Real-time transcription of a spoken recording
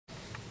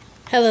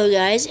Hello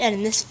guys, and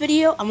in this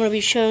video I'm going to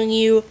be showing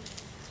you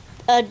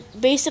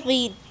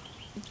basically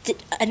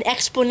an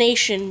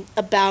explanation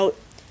about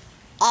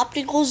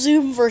optical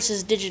zoom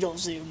versus digital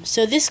zoom.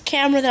 So this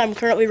camera that I'm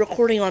currently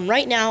recording on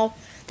right now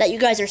that you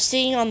guys are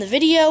seeing on the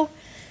video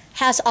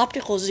has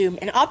optical zoom,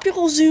 and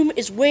optical zoom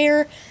is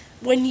where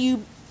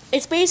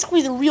it's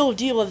basically the real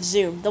deal of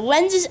zoom. The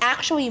lenses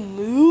actually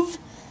move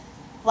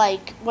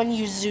like when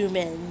you zoom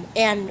in,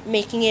 and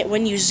making it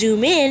when you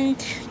zoom in,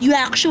 you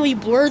actually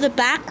blur the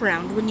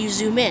background when you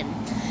zoom in.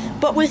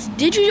 But with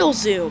digital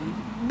zoom,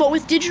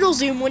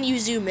 when you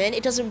zoom in,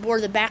 it doesn't blur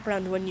the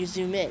background when you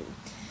zoom in.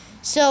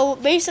 So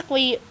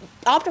basically,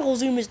 optical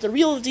zoom is the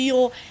real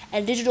deal,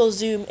 and digital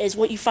zoom is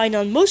what you find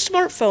on most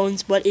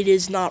smartphones, but it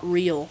is not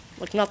real,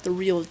 like not the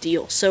real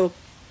deal. So,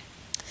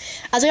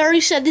 as I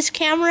already said, this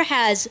camera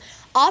has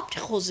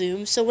optical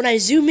zoom, so when I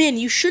zoom in,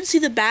 you should see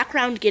the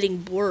background getting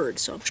blurred.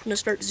 So I'm just going to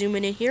start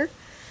zooming in here.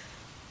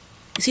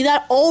 You see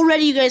that?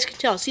 Already you guys can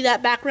tell. See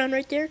that background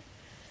right there?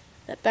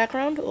 That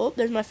background? Oh,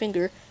 there's my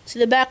finger. See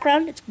the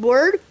background? It's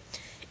blurred.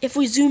 If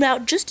we zoom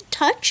out just a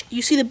touch,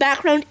 you see the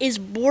background is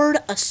blurred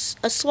a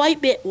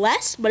slight bit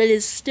less, but it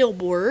is still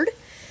blurred.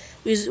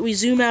 We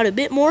zoom out a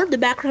bit more, the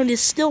background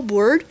is still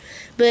blurred,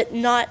 but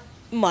not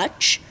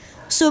much.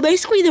 So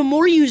basically, the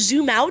more you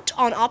zoom out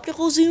on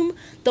optical zoom,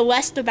 the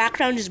less the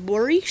background is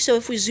blurry. So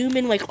if we zoom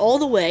in like all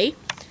the way,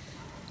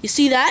 you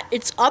see that?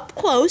 It's up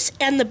close,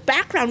 and the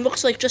background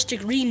looks like just a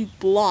green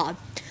blob.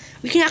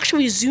 We can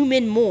actually zoom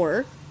in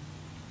more.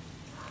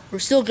 We're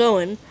still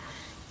going.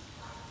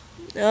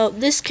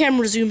 This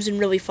camera zooms in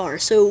really far,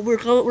 so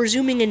we're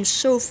zooming in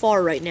so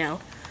far right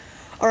now.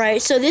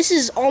 Alright, so this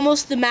is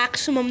almost the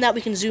maximum that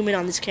we can zoom in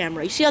on this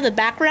camera. You see how the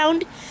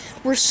background?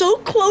 We're so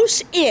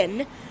close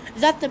in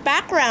that the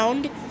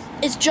background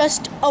is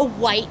just a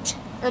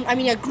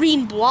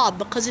green blob,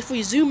 because if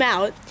we zoom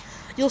out,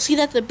 you'll see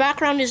that the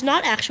background is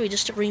not actually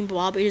just a green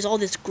blob, it is all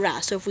this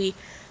grass. So if we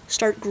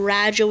start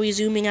gradually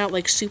zooming out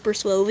like super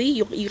slowly,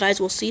 you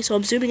guys will see. So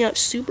I'm zooming out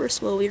super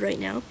slowly right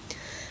now.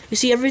 You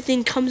see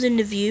everything comes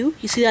into view.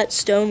 You see that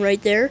stone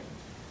right there?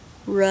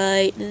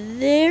 Right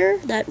there,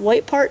 that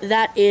white part,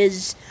 that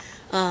is,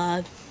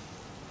 I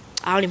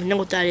don't even know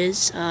what that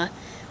is.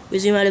 We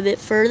zoom out a bit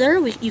further,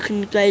 you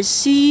can guys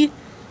see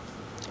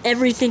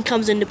everything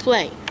comes into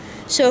play.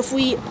 So if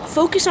we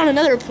focus on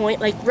another point,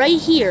 like right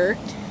here,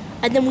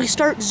 and then we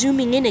start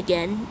zooming in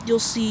again, you'll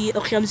see,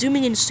 okay, I'm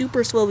zooming in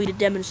super slowly to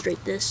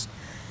demonstrate this.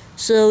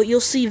 So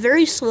you'll see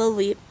very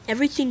slowly,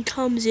 everything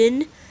comes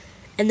in,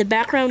 and the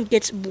background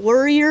gets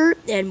blurrier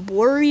and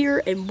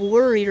blurrier and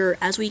blurrier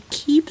as we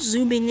keep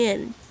zooming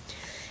in.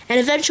 And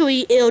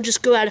eventually, it'll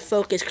just go out of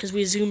focus because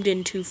we zoomed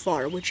in too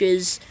far, which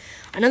is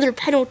another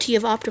penalty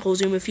of optical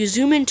zoom. If you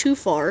zoom in too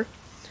far,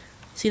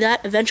 see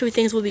that? Eventually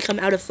things will become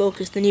out of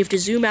focus. Then you have to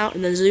zoom out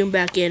and then zoom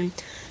back in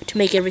to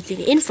make everything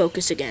in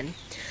focus again.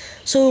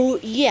 So,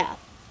 yeah.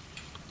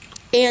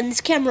 And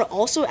this camera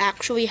also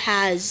actually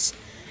has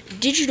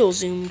digital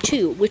zoom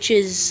too, which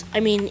is,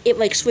 it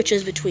like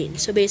switches between.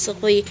 So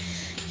basically,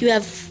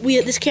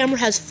 this camera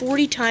has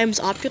 40 times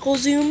optical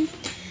zoom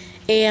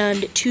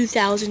and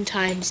 2,000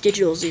 times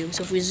digital zoom.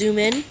 So if we zoom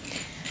in,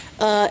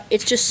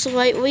 it's just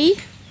slightly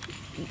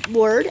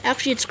blurred.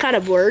 Actually, it's kind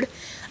of blurred.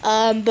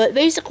 But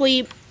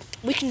basically,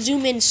 we can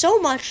zoom in so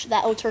much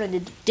that will turn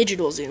into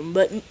digital zoom,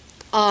 but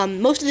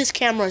most of this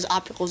camera is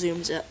optical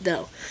zooms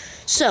though.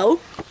 So,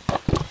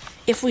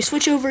 if we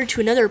switch over to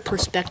another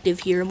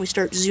perspective here and we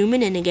start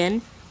zooming in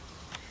again,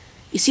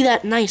 you see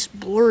that nice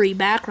blurry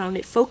background.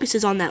 It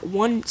focuses on that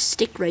one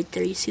stick right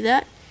there. You see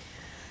that?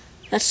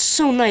 That's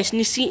so nice. And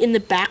you see in the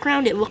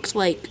background, it looks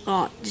like,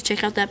 just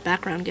check out that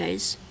background,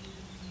 guys.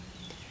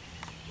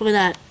 Look at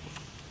that.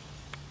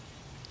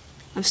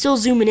 I'm still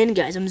zooming in,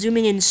 guys. I'm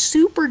zooming in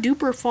super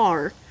duper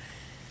far.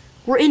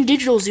 We're in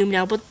digital zoom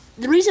now, but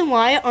the reason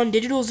why on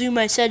digital zoom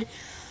I said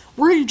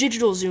we're in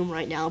digital zoom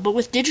right now, but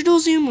with digital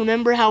zoom,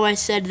 remember how I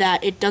said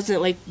that it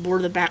doesn't like blur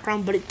the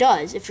background, but it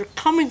does. If you're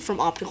coming from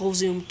optical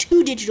zoom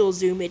to digital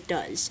zoom, it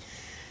does.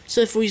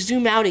 So if we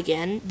zoom out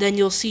again, then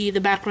you'll see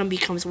the background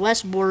becomes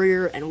less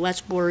blurrier and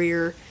less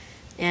blurrier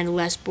and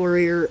less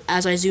blurrier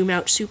as I zoom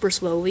out super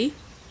slowly.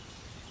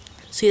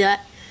 See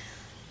that?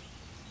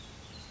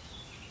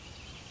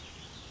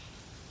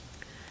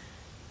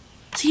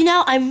 See,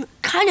 now I'm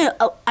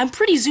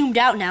pretty zoomed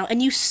out now,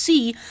 and you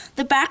see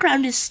the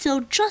background is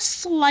still just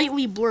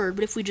slightly blurred,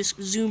 but if we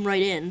just zoom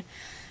right in,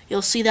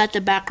 you'll see that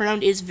the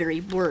background is very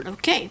blurred.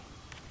 Okay.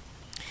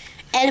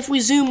 And if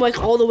we zoom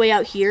like all the way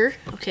out here,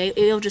 okay,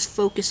 it'll just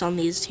focus on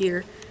these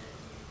here.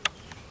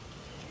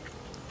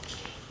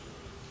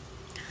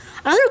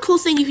 Another cool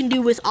thing you can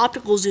do with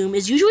optical zoom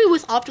is usually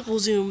with optical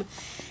zoom,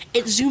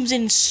 it zooms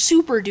in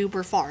super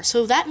duper far.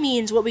 So that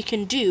means what we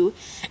can do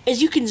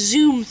is you can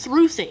zoom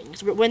through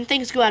things. When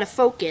things go out of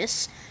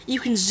focus, you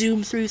can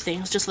zoom through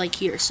things just like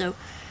here. So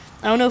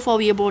I don't know if I'll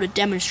be able to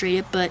demonstrate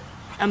it, but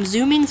I'm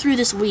zooming through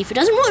this leaf. It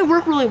doesn't really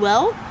work really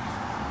well,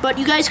 but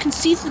you guys can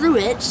see through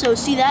it. So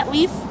see that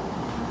leaf?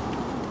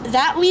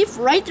 That leaf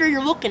right there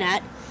you're looking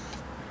at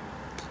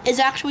is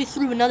actually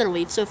through another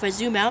leaf. So if I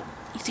zoom out,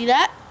 you see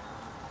that?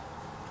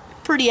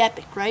 Pretty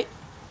epic, right?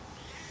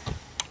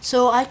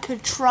 So I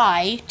could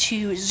try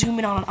to zoom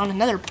in on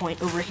another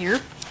point over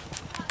here.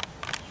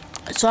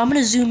 So I'm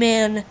going to zoom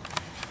in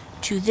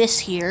to this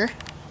here.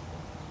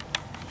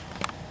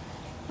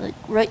 Like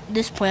right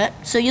this point.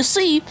 So you'll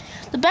see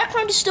the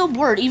background is still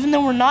blurred even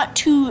though we're not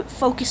too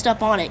focused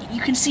up on it.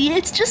 You can see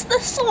it's just the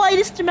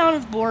slightest amount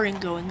of blurring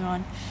going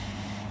on.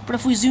 But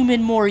if we zoom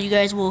in more, you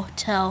guys will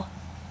tell.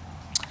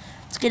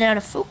 Let's get out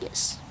of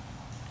focus.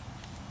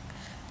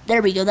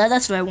 There we go.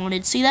 That's what I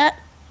wanted. See that?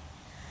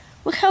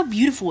 Look how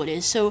beautiful it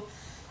is. So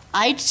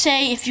I'd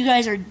say if you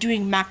guys are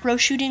doing macro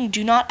shooting,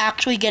 do not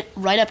actually get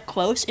right up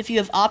close. If you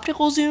have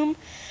optical zoom,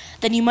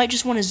 then you might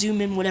just want to zoom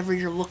in whatever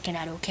you're looking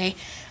at, okay?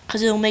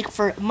 Because it'll make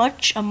for a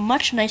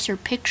much nicer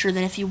picture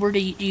than if you were to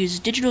use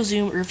digital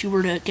zoom or if you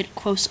were to get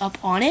close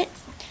up on it.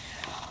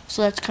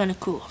 So that's kind of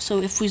cool.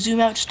 So if we zoom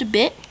out just a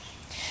bit,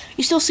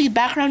 you still see the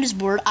background is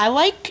blurred.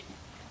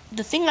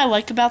 The thing I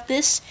like about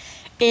this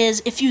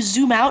is if you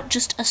zoom out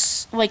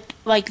just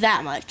like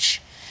that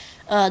much,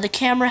 the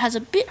camera has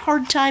a bit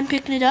hard time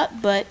picking it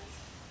up, but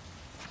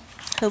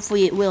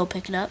hopefully it will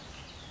pick it up.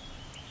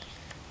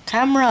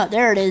 Camera,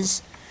 there it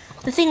is.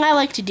 The thing I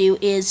like to do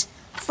is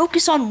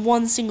focus on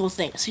one single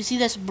thing. So you see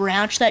this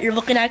branch that you're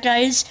looking at,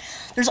 guys?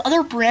 There's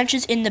other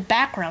branches in the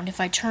background.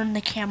 If I turn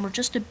the camera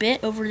just a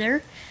bit over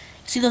there,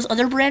 see those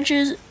other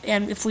branches?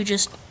 And if we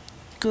just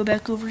go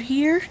back over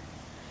here,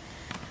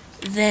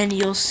 then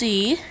you'll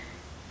see,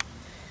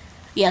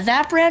 yeah,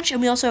 that branch, and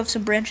we also have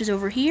some branches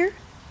over here.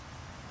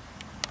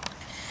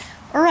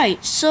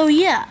 Alright, so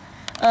yeah,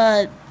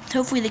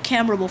 hopefully the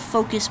camera will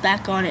focus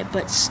back on it,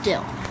 but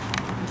still.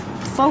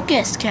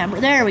 Focus, camera,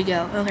 there we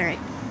go, okay.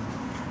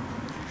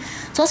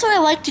 So that's what I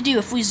like to do.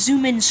 If we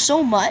zoom in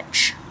so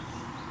much,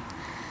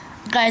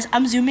 guys,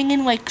 I'm zooming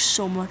in like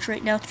so much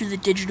right now through the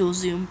digital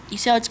zoom. You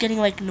see how it's getting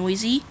like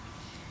noisy?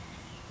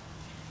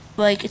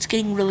 Like it's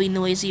getting really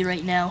noisy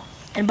right now.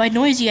 And by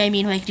noisy I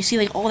mean like you see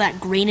like all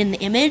that grain in the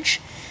image.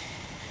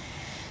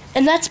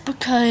 And that's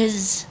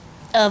because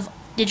of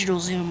digital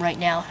zoom right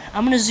now.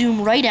 I'm gonna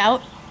zoom right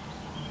out,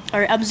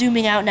 or I'm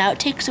zooming out now. It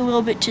takes a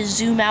little bit to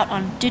zoom out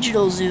on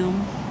digital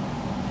zoom.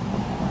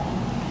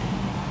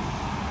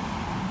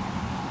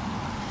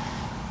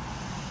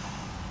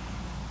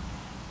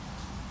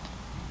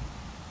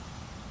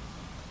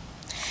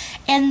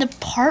 And the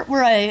part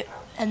where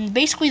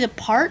basically the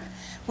part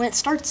when it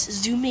starts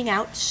zooming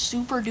out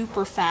super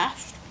duper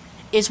fast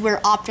is where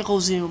optical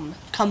zoom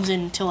comes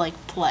into like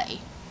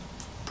play,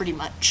 pretty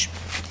much.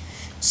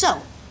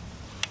 So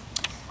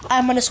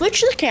I'm gonna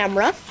switch the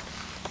camera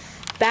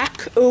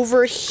back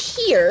over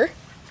here,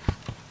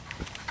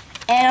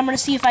 and I'm gonna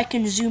see if I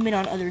can zoom in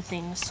on other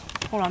things.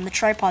 Hold on, the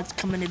tripod's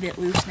coming a bit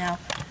loose now.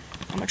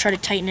 I'm gonna try to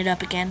tighten it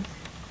up again.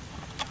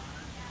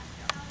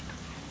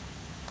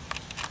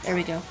 There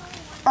we go.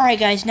 Alright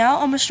guys, now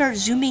I'm going to start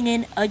zooming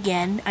in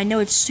again. I know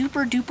it's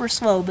super duper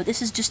slow, but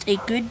this is just a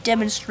good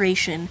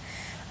demonstration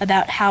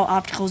about how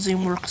optical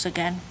zoom works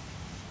again.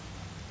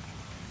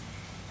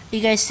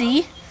 You guys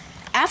see?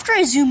 After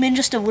I zoom in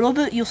just a little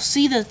bit, you'll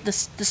see the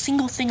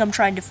single thing I'm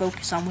trying to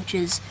focus on, which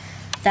is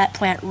that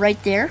plant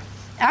right there.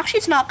 Actually,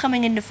 it's not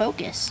coming into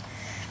focus.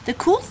 The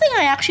cool thing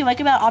I actually like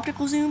about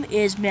optical zoom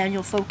is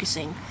manual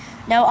focusing.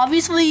 Now,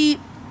 obviously,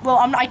 well,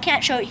 I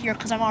can't show it here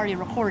because I'm already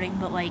recording,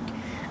 but like,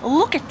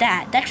 look at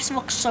that. That just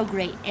looks so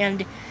great.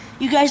 And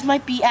you guys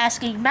might be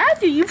asking,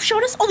 Matthew, you've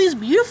showed us all these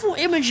beautiful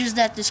images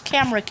that this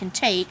camera can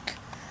take.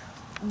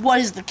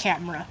 What is the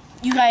camera?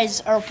 You guys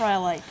are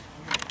probably like,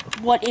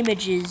 what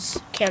images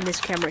can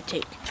this camera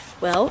take?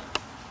 Well,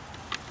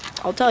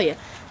 I'll tell you.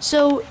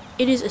 So,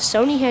 it is a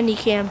Sony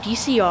Handycam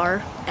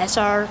DCR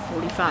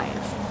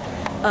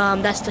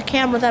SR45. That's the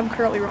camera that I'm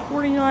currently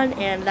recording on,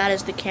 and that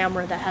is the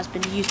camera that has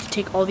been used to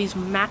take all these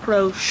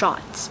macro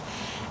shots.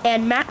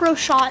 And macro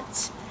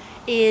shots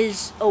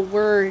is a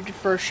word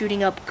for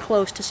shooting up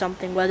close to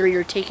something, whether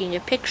you're taking a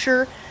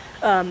picture,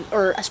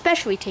 or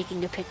especially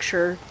taking a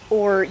picture,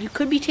 or you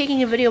could be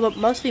taking a video, but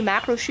mostly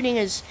macro shooting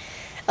is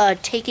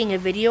taking a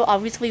video.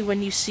 Obviously,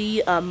 when you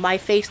see my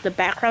face, the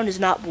background is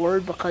not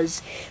blurred,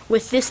 because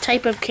with this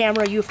type of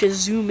camera, you have to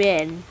zoom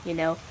in, you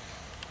know.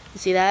 You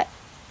see that?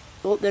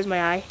 Oh, there's my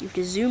eye. You have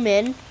to zoom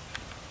in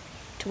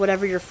to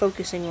whatever you're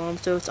focusing on.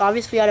 So it's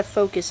obviously out of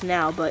focus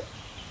now, but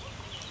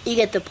you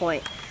get the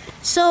point.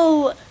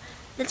 So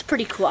that's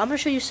pretty cool. I'm going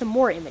to show you some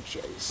more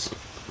images.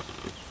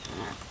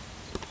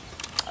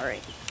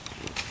 Alright.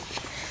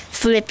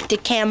 Flip the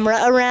camera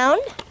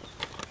around.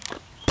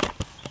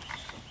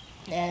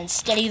 And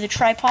steady the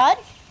tripod.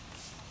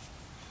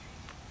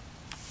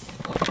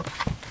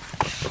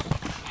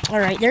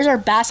 Alright, there's our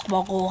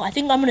basketball goal. I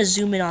think I'm going to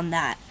zoom in on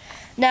that.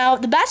 Now,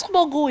 the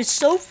basketball goal is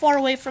so far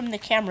away from the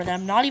camera that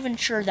I'm not even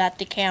sure that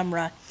the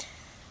camera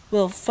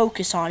will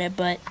focus on it,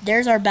 but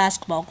there's our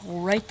basketball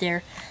goal right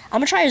there. I'm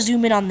going to try to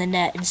zoom in on the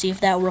net and see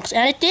if that works,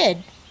 and it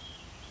did.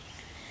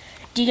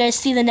 Do you guys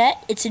see the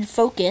net? It's in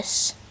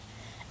focus,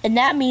 and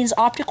that means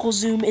optical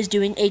zoom is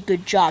doing a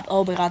good job.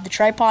 Oh my god, the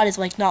tripod is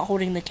like not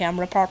holding the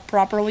camera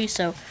properly,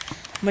 so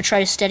I'm going to try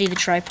to steady the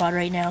tripod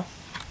right now.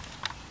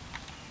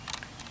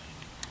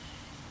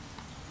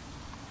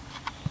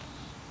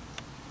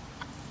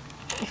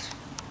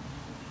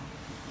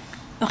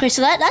 Okay,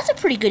 so that's a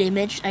pretty good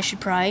image. I should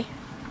probably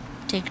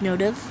take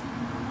note of.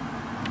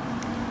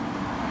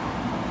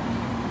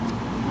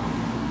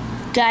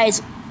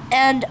 Guys,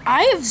 and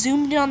I have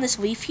zoomed in on this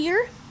leaf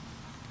here,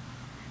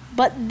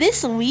 but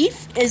this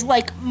leaf is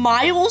like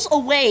miles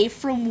away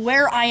from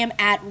where I am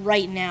at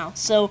right now.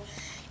 So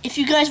if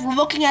you guys were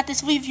looking at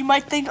this leaf, you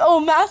might think, oh,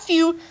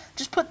 Matthew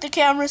just put the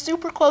camera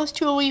super close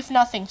to a leaf,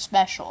 nothing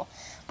special.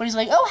 But he's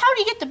like, oh, how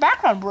do you get the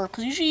background blurred?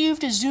 Because usually you have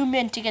to zoom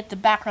in to get the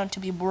background to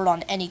be blurred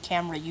on any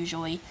camera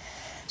usually.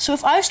 So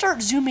if I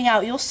start zooming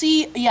out, you'll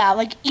see, yeah,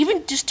 like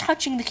even just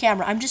touching the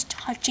camera. I'm just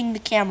touching the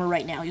camera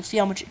right now. You'll see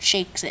how much it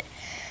shakes it.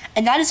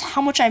 And that is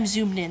how much I'm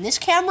zoomed in. This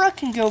camera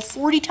can go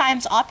 40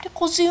 times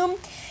optical zoom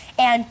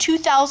and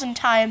 2,000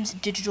 times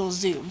digital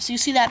zoom. So you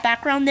see that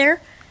background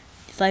there?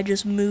 If I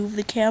just move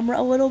the camera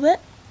a little bit.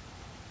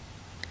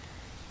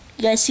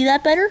 You guys see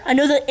that better? I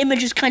know the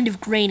image is kind of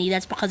grainy.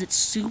 That's because it's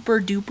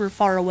super duper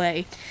far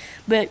away.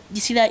 But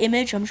you see that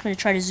image? I'm just going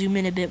to try to zoom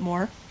in a bit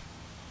more.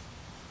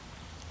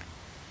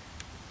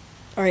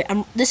 Alright,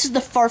 this is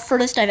the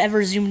furthest I've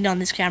ever zoomed on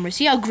this camera.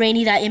 See how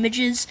grainy that image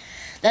is?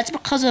 That's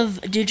because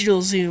of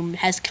digital zoom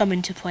has come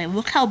into play.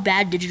 Look how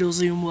bad digital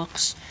zoom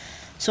looks.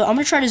 So I'm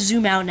going to try to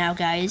zoom out now,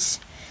 guys.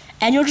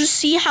 And you'll just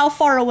see how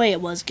far away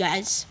it was,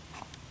 guys.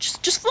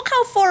 Just look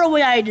how far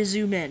away I had to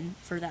zoom in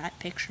for that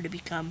picture to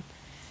become.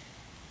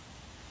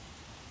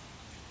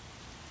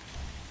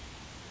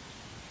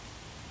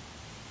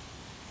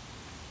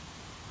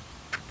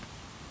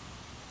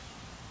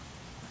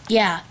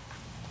 Yeah.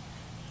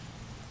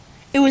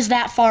 It was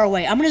that far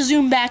away. I'm going to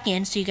zoom back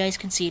in so you guys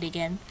can see it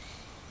again.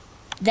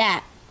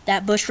 That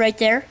bush right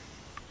there.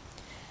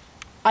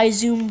 I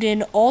zoomed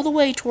in all the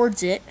way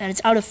towards it, and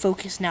it's out of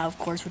focus now, of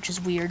course, which is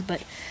weird,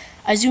 but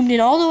I zoomed in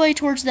all the way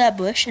towards that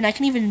bush, and I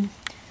can even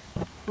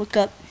look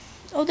up.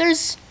 Oh,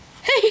 there's...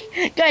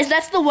 Hey, guys,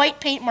 that's the white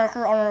paint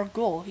marker on our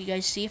goal. You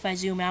guys see if I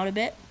zoom out a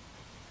bit?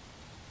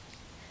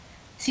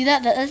 See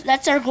that?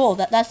 That's our goal.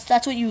 That's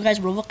what you guys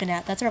were looking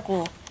at. That's our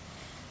goal.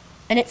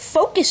 And it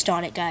focused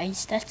on it,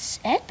 guys.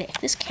 That's epic.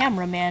 This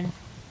cameraman.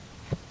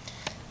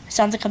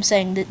 Sounds like I'm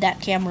saying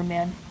that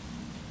cameraman.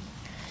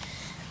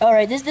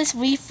 Alright, this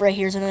leaf right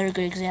here is another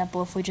good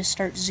example. If we just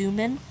start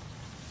zooming,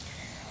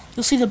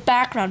 you'll see the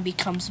background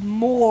becomes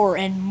more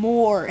and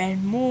more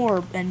and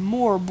more and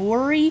more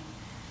blurry.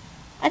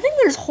 I think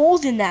there's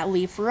holes in that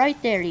leaf right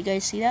there. You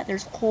guys see that?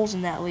 There's holes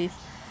in that leaf.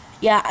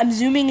 Yeah, I'm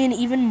zooming in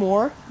even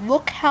more.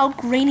 Look how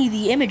grainy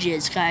the image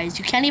is, guys.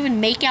 You can't even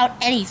make out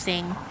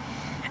anything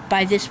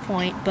by this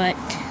point, but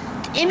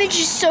the image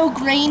is so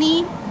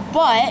grainy.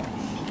 But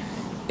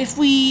if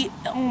we,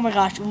 oh my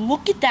gosh,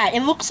 look at that.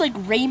 It looks like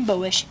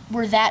rainbowish.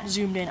 We're that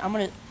zoomed in. I'm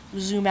gonna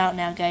zoom out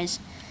now, guys.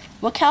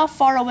 Look how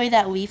far away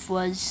that leaf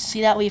was.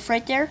 See that leaf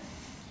right there?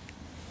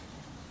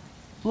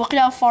 Look at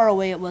how far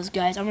away it was,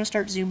 guys. I'm gonna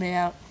start zooming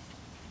out.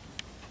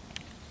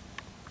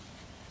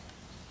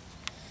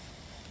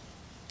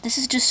 This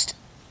is just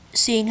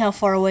seeing how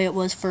far away it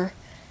was for...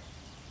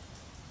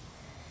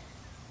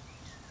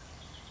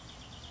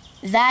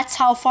 That's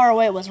how far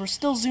away it was. We're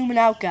still zooming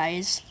out,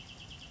 guys.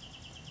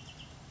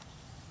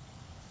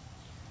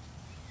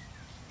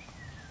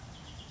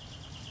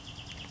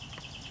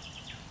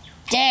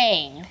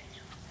 Dang.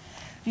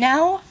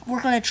 Now,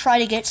 we're going to try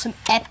to get some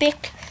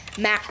epic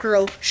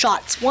macro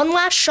shots. One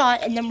last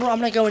shot, and then I'm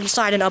going to go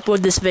inside and upload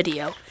this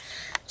video.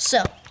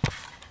 So,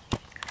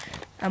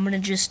 I'm going to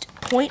just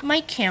point my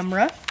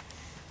camera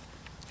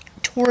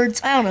towards,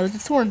 I don't know, the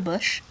thorn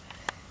bush.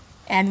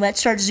 And let's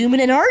start zooming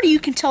in. Already you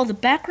can tell the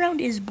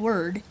background is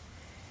blurred.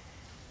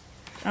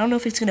 I don't know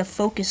if it's going to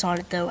focus on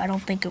it, though. I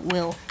don't think it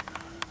will.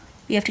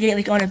 You have to get it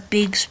like on a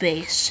big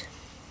space.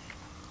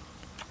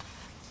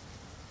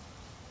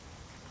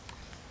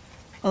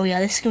 Oh yeah,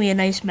 this is going to be a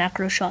nice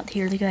macro shot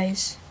here,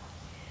 guys.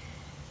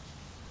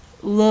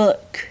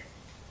 Look.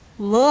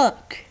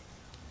 Look.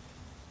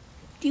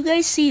 Do you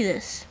guys see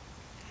this?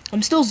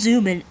 I'm still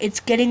zooming. It's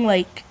getting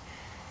like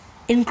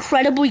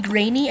incredibly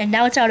grainy, and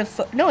now it's out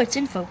of no, it's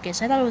in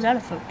focus. I thought it was out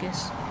of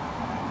focus.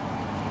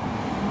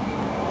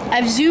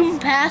 I've zoomed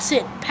past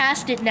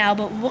it now,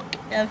 but look,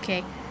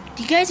 okay.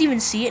 Do you guys even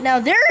see it now?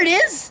 There it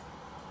is!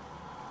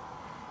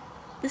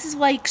 This is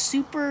like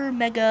super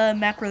mega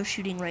macro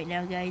shooting right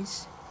now,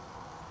 guys.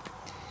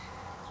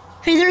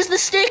 Hey, there's the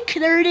stick!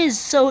 There it is!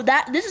 So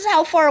this is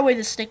how far away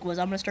the stick was.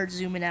 I'm gonna start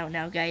zooming out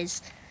now,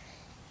 guys.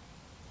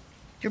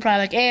 You're probably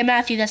like, hey,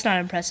 Matthew, that's not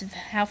impressive.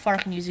 How far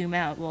can you zoom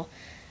out? Well,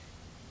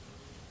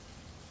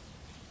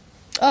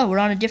 oh, we're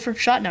on a different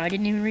shot now. I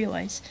didn't even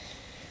realize.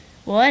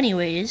 Well,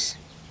 anyways.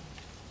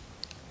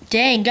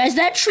 Dang, guys,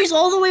 that tree's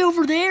all the way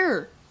over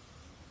there.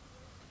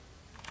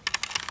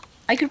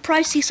 I could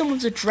probably see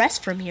someone's address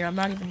from here. I'm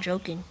not even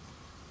joking.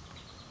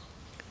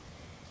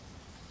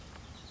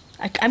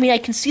 I mean, I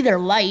can see their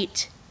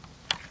light.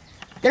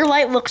 Their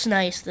light looks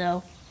nice,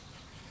 though.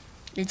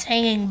 It's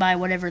hanging by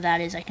whatever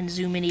that is. I can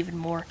zoom in even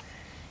more.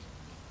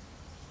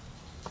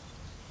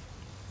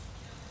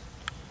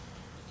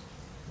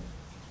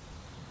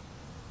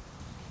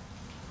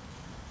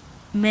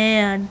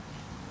 Man.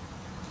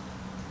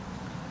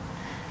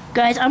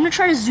 Guys, I'm gonna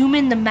try to zoom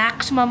in the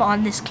maximum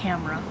on this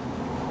camera.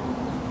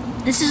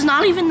 This is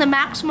not even the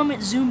maximum it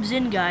zooms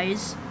in,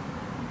 guys.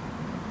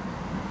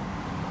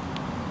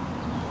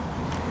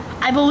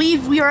 I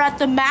believe we are at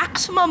the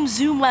maximum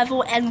zoom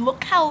level, and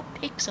look how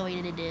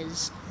pixelated it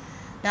is.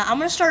 Now, I'm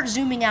gonna start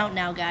zooming out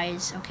now,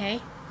 guys,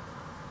 okay?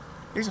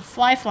 There's a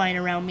fly flying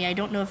around me. I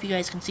don't know if you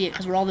guys can see it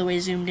because we're all the way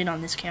zoomed in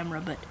on this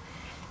camera, but...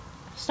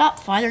 Stop,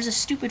 fly. There's a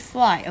stupid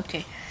fly.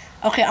 Okay.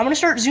 Okay, I'm gonna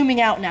start zooming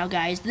out now,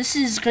 guys. This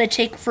is gonna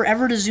take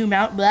forever to zoom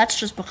out, but that's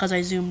just because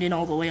I zoomed in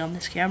all the way on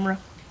this camera.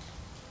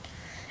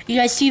 You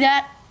guys see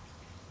that?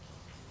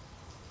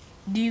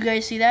 Do you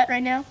guys see that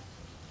right now?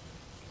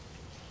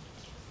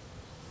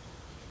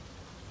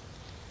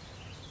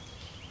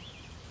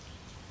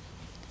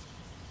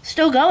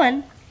 Still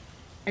going.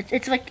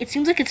 It's like, it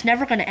seems like it's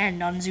never gonna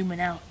end on zooming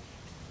out.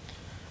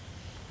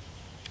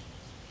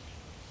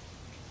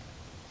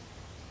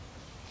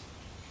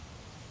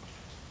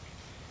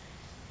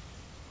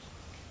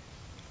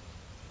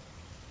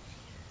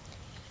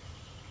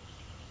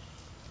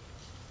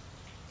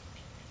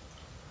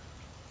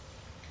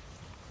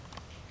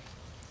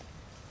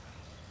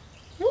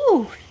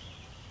 Woo!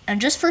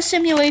 And just for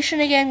simulation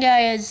again,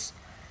 guys,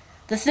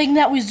 the thing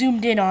that we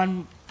zoomed in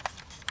on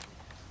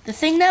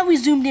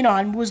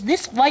was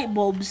this light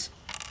bulb's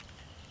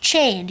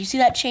chain. Do you see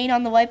that chain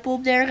on the light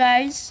bulb there,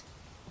 guys?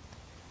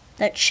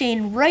 That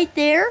chain right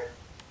there,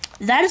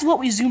 that is what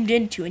we zoomed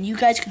into, and you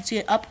guys can see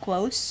it up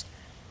close.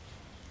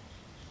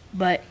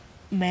 But,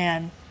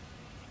 man.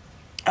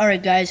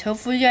 Alright, guys,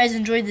 hopefully you guys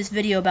enjoyed this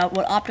video about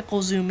what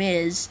optical zoom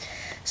is.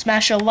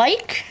 Smash a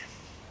like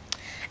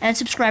and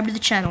subscribe to the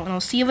channel, and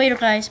I'll see you later,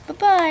 guys.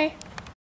 Bye-bye.